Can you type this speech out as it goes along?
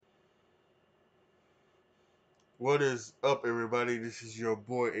What is up, everybody? This is your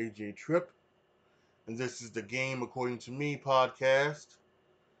boy AJ Tripp, and this is the Game According to Me podcast,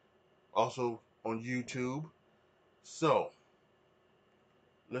 also on YouTube. So,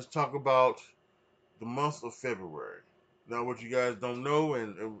 let's talk about the month of February. Now, what you guys don't know,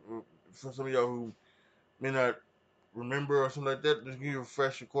 and for some of y'all who may not remember or something like that, just give you a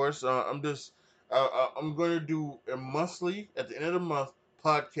refresher course. I'm going to do a monthly, at the end of the month,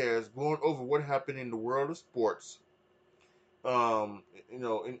 podcast going over what happened in the world of sports um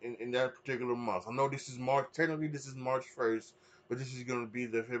in that particular month. I know this is March, technically this is March 1st, but this is going to be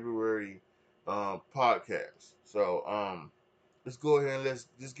the February podcast. So let's go ahead and let's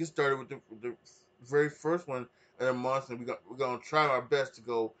just get started with the very first one of the month, and we're going to try our best to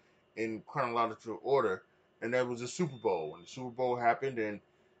go in chronological order, and that was the Super Bowl. When the Super Bowl happened, and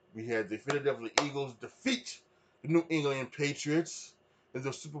we had the Philadelphia Eagles defeat the New England Patriots in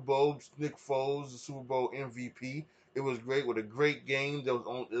the Super Bowl. Nick Foles, the Super Bowl MVP. It was great, with a great game. There was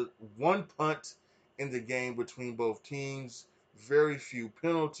only one punt in the game between both teams. Very few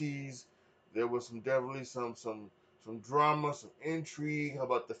penalties. There was some drama, some intrigue. How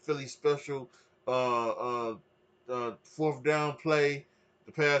about the Philly special fourth down play,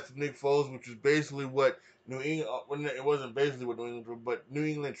 the pass to Nick Foles, which was basically what New England. It wasn't basically what New England, but New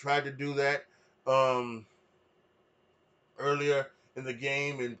England tried to do that um, earlier in the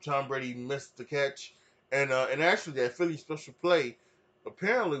game, and Tom Brady missed the catch. And actually, that Philly special play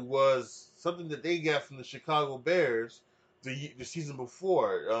apparently was something that they got from the Chicago Bears the season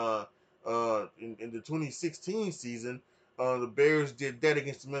before. In the 2016 season, the Bears did that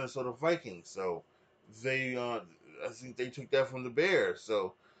against the Minnesota Vikings. So I think they took that from the Bears.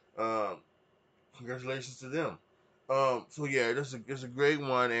 So um, congratulations to them. So yeah, it's a great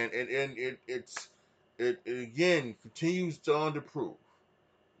one, and it again continues to underprove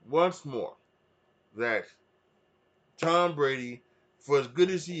once more that Tom Brady, for as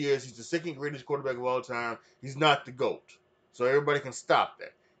good as he is, he's the second greatest quarterback of all time. He's not the GOAT. So everybody can stop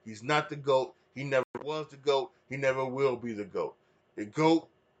that. He's not the GOAT. He never was the GOAT. He never will be the GOAT. The GOAT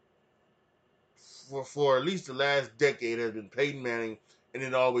for at least the last decade has been Peyton Manning, and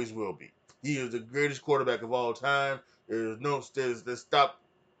it always will be. He is the greatest quarterback of all time. There's stop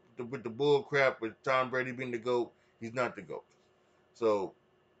with the bull crap with Tom Brady being the GOAT. He's not the GOAT. So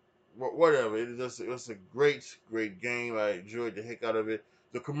whatever. It's a great game. I enjoyed the heck out of it.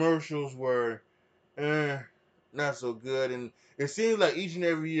 The commercials were not so good, and it seems like each and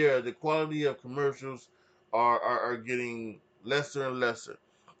every year the quality of commercials are getting lesser and lesser.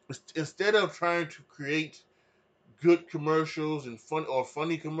 Instead of trying to create good commercials and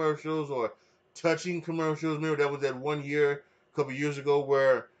funny commercials or touching commercials. Remember that was that one year, a couple years ago,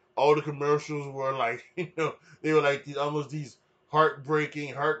 where all the commercials were like, they were like almost these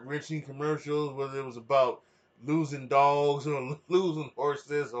heartbreaking, heart wrenching commercials, whether it was about losing dogs or losing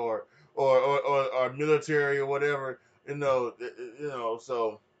horses or military or whatever. So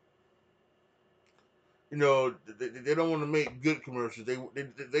they don't want to make good commercials. They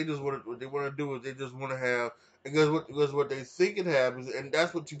just want to, what they want to do is they just want to have, because what they think it happens, and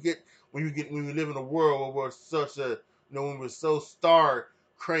that's what you get when you live in a world where we're such a, when we're so star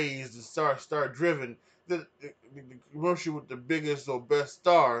crazed and star driven, the commercial with the biggest or best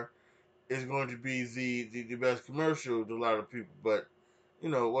star is going to be the best commercial to a lot of people. But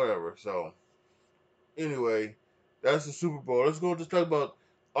whatever. So anyway, that's the Super Bowl. Let's go. Just talk about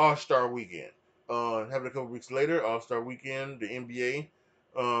All Star Weekend. Having a couple weeks later, All Star Weekend, the NBA.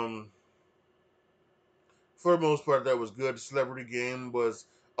 For the most part, that was good. The celebrity game was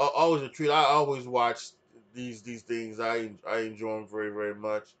always a treat. I always watch these things. I enjoy them very very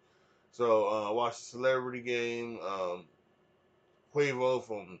much. So I watched the celebrity game. Quavo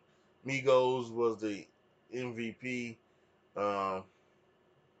from Migos was the MVP. Um,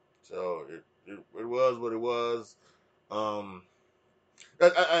 so it was what it was. Um,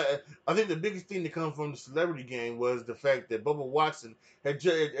 I think the biggest thing that comes from the celebrity game was the fact that Bubba Watson had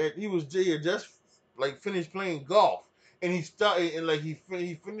just like finished playing golf, and he started, and like he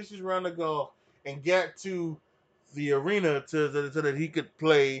finished his round of golf and got to the arena so that he could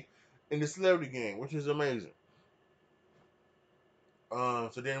play in the celebrity game, which is amazing. So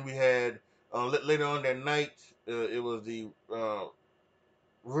then we had later on that night, it was the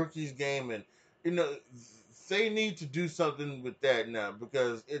rookies game, and you know they need to do something with that now,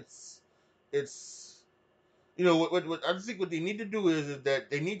 because it's what I think what they need to do is that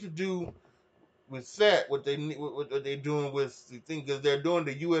they need to do with that what they're doing with the thing, because they're doing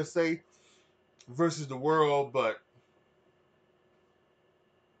the USA versus the world, but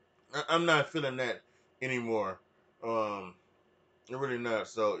I'm not feeling that anymore. I'm really not.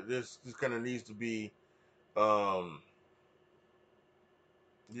 So this kind of needs to be Um,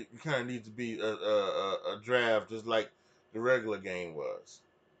 it kind of needs to be a draft just like the regular game was.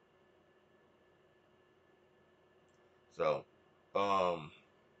 So, um,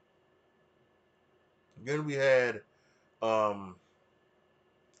 then we had um,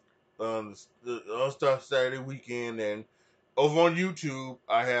 the All Star Saturday weekend, and over on YouTube,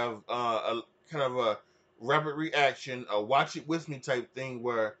 I have a kind of a rapid reaction, a watch it with me type thing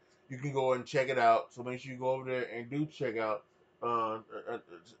where you can go and check it out. So make sure you go over there and do check out, uh, uh,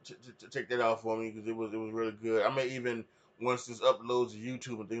 to check that out for me because it was really good. I may even once this uploads to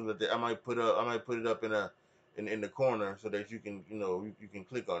YouTube and things like that, I might put it up in the corner so that you can you can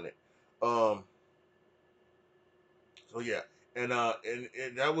click on it. Um, so yeah, and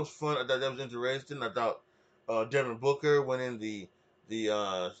that was fun. I thought that was interesting. I thought Devin Booker went in the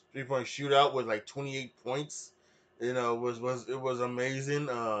 3 point shootout with like 28 points. It was amazing.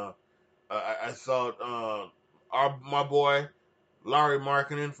 I thought our my boy Larry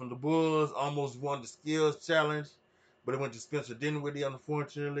Markkinen from the Bulls almost won the skills challenge, but it went to Spencer Dinwiddie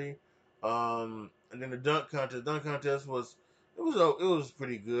unfortunately. And then the dunk contest. Dunk contest was it was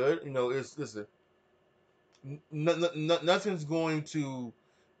pretty good. It's listen nothing's going to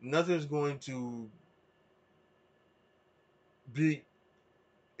beat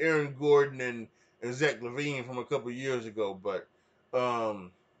Aaron Gordon and Zach LaVine from a couple of years ago, but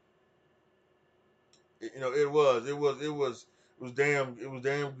um, it was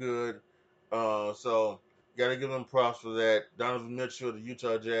damn good. So gotta give them props for that. Donovan Mitchell, the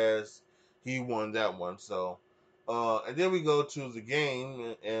Utah Jazz, he won that one. So, and then we go to the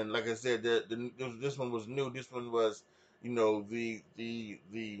game, and like I said, this one was new. This one was, the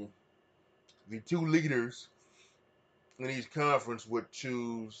two leaders in each conference would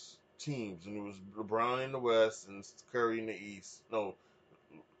choose teams, and it was LeBron in the West and Curry in the East. No,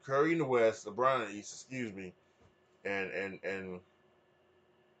 Curry in the West, LeBron in the East. Excuse me. And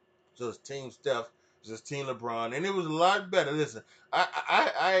so it's Team Steph, it's Team LeBron, and it was a lot better. Listen,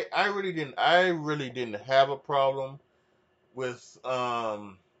 I really didn't have a problem with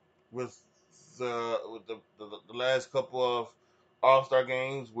with the last couple of All Star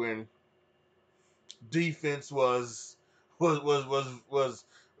games when defense was I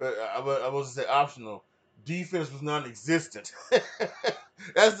was to say optional. Defense was non-existent.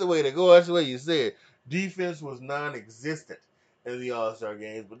 That's the way to go. That's the way you say it. Defense was non-existent in the All Star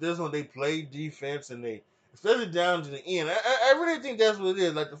games, but this one they played defense and they, especially down to the end. I really think that's what it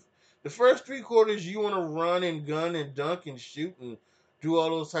is. Like the first 3 quarters, you want to run and gun and dunk and shoot and do all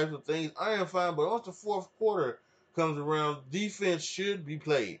those types of things. I am fine, but once the fourth quarter comes around, defense should be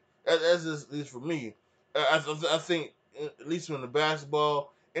played. That's just at least for me. I think at least in the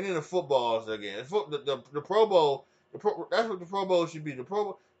basketball and in the footballs again, the Pro Bowl, that's what the Pro Bowl should be. The Pro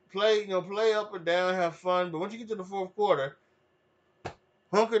Bowl play, play up and down, have fun, but once you get to the fourth quarter,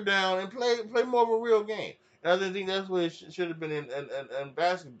 hunker down and play more of a real game. And I think that's what it should have been in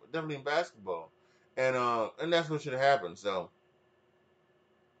basketball, definitely in basketball, and that's what should have happened. So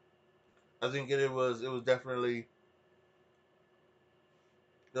I think it was definitely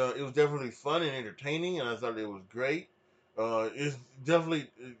fun and entertaining, and I thought it was great. It's definitely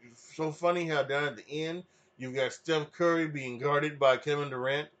so funny how down at the end you've got Steph Curry being guarded by Kevin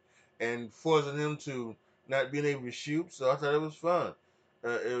Durant and forcing him to not being able to shoot. So I thought it was fun.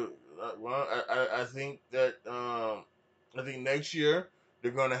 I think that I think next year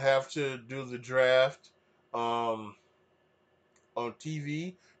they're going to have to do the draft um, on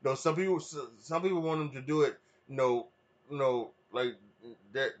TV. Though some people want them to do it, like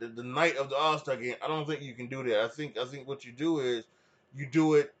the night of the All Star game. I don't think you can do that. I think what you do is you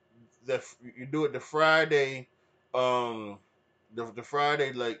do it the Friday, um, the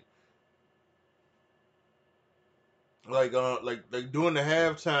Friday like during the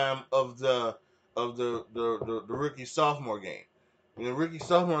halftime of the rookie sophomore game. In the rookie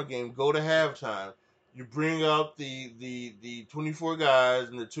sophomore game, go to halftime. You bring out the 24 guys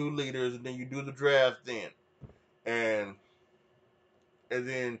and the two leaders, and then you do the draft then, and and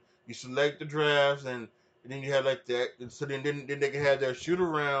then you select the drafts, and then you have like that. And so then they can have their shoot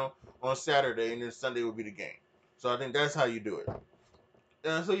around on Saturday, and then Sunday will be the game. So I think that's how you do it.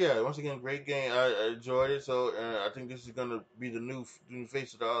 So yeah, once again, great game. I enjoyed it. So I think this is gonna be the new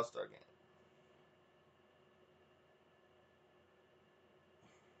face of the All Star game.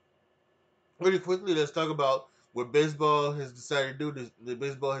 Really quickly, let's talk about what baseball has decided to do. The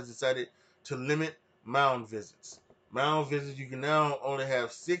baseball has decided to limit mound visits. Mound visits. You can now only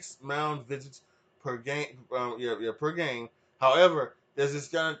have 6 mound visits per game. Yeah, per game. However, there's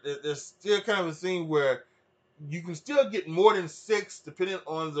still kind of a thing where you can still get more than 6 depending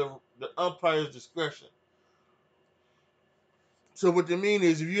on the umpire's discretion. So what they mean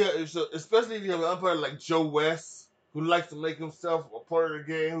is, if you have, so especially if you have an umpire like Joe West, who likes to make himself a part of the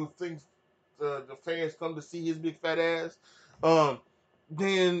game, who thinks the fans come to see his big fat ass, um,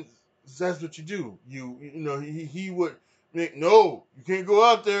 then that's what you do. You know he would make, no, you can't go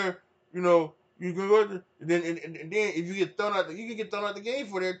out there. You know you can go out there, and then if you get thrown out, you can get thrown out the game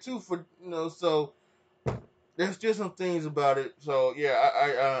for that too. For so there's just some things about it. So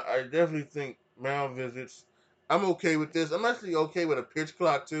yeah, I definitely think mound visits. I'm okay with this. I'm actually okay with a pitch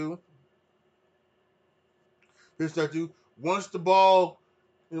clock too. Pitch clock too. Once the ball,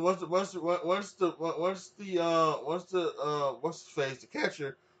 once the face the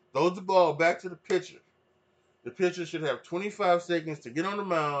catcher throws the ball back to the pitcher. The pitcher should have 25 seconds to get on the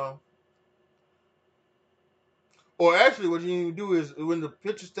mound. Or actually, what you need to do is when the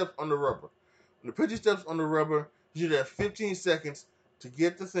pitcher steps on the rubber. When the pitcher steps on the rubber, you should have 15 seconds to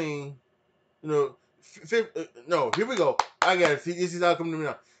get the thing. No, here we go. I got it. See, this is how it comes to me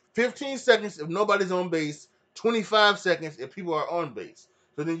now. 15 seconds if nobody's on base. 25 seconds if people are on base.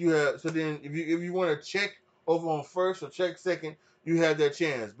 So then you have. So then if you want to check over on first or check second, you have that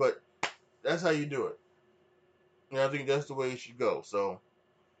chance. But that's how you do it. And I think that's the way it should go. So,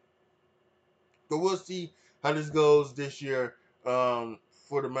 but we'll see how this goes this year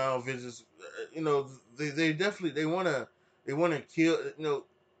for the mound visits. They definitely they want to kill.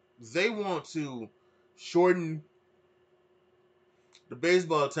 They want to shorten the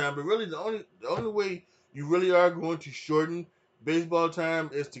baseball time, but really the only way you really are going to shorten baseball time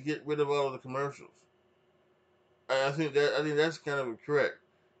is to get rid of all of the commercials. I think that's kind of correct.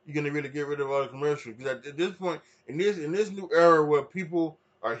 You're gonna really get rid of all the commercials because at this point in this new era where people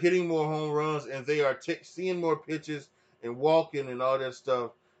are hitting more home runs and they are seeing more pitches and walking and all that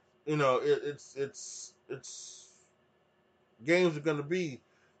stuff, it's games are gonna be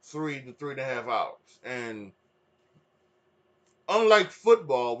 3 to 3.5 hours, and unlike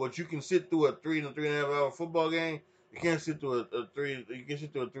football, which you can sit through a 3 to 3.5 hour football game, you can sit through a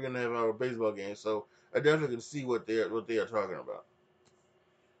 3.5 hour baseball game. So I definitely can see what they are talking about.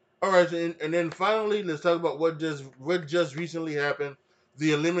 All right, and then finally, let's talk about what just recently happened: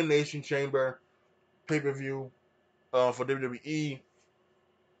 the Elimination Chamber pay-per-view for WWE.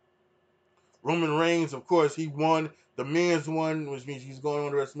 Roman Reigns, of course, he won. The men's won, which means he's going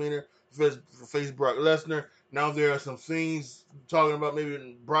on to WrestleMania to face Brock Lesnar. Now there are some things talking about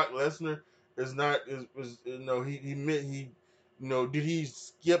maybe Brock Lesnar is not is did he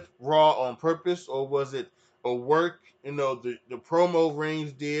skip Raw on purpose, or was it a work? The promo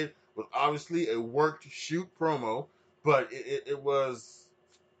Reigns did was obviously a worked shoot promo, but it was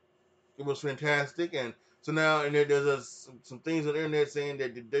fantastic. And so now, and there's some things on the internet saying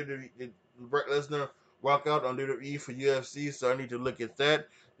that did Brock Lesnar walk out on WWE for UFC, so I need to look at that.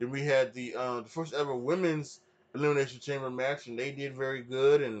 Then we had the first ever women's Elimination Chamber match, and they did very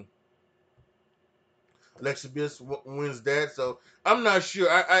good, and Alexa Bliss wins that. So I'm not sure.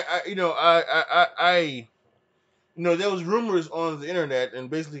 There was rumors on the internet, and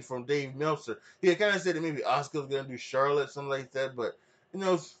basically from Dave Meltzer, he had kind of said that maybe Oscar's gonna do Charlotte, something like that. But you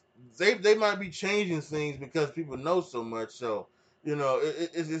know, they might be changing things because people know so much. So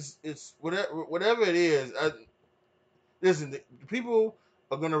it's whatever it is. Listen, the people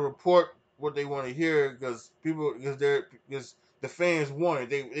are gonna report what they want to hear because the fans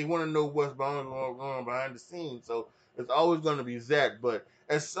want it. They want to know what's going on behind the scenes. So it's always going to be that. But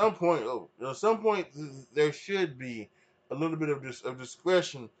at some point, there should be a little bit of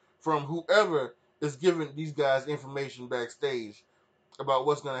discretion from whoever is giving these guys information backstage about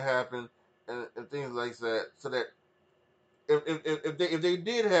what's going to happen and things like that. So that if they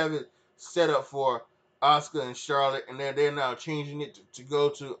did have it set up for Oscar and Charlotte, and they're now changing it to go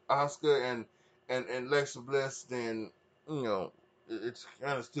to Oscar and Alexa Bliss, then it's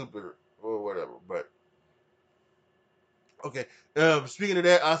kind of stupid or whatever. But okay, speaking of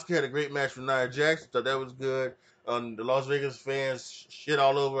that, Oscar had a great match with Nia Jax. Thought that was good. The Las Vegas fans shit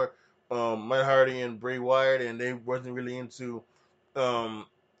all over Matt Hardy and Bray Wyatt, and they wasn't really into um,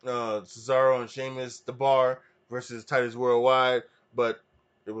 Cesaro and Sheamus, the Bar versus Titus Worldwide, but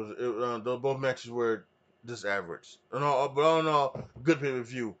both matches were just average. All in all, good pay per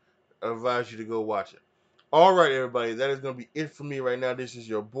view. I advise you to go watch it. All right, everybody, that is going to be it for me right now. This is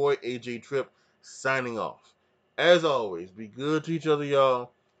your boy AJ Trip signing off. As always, be good to each other,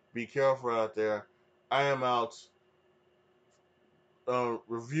 y'all. Be careful out there. I am out.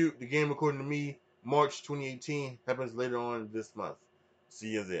 Review the game according to me. March 2018 happens later on this month. See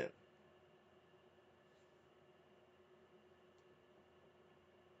you then.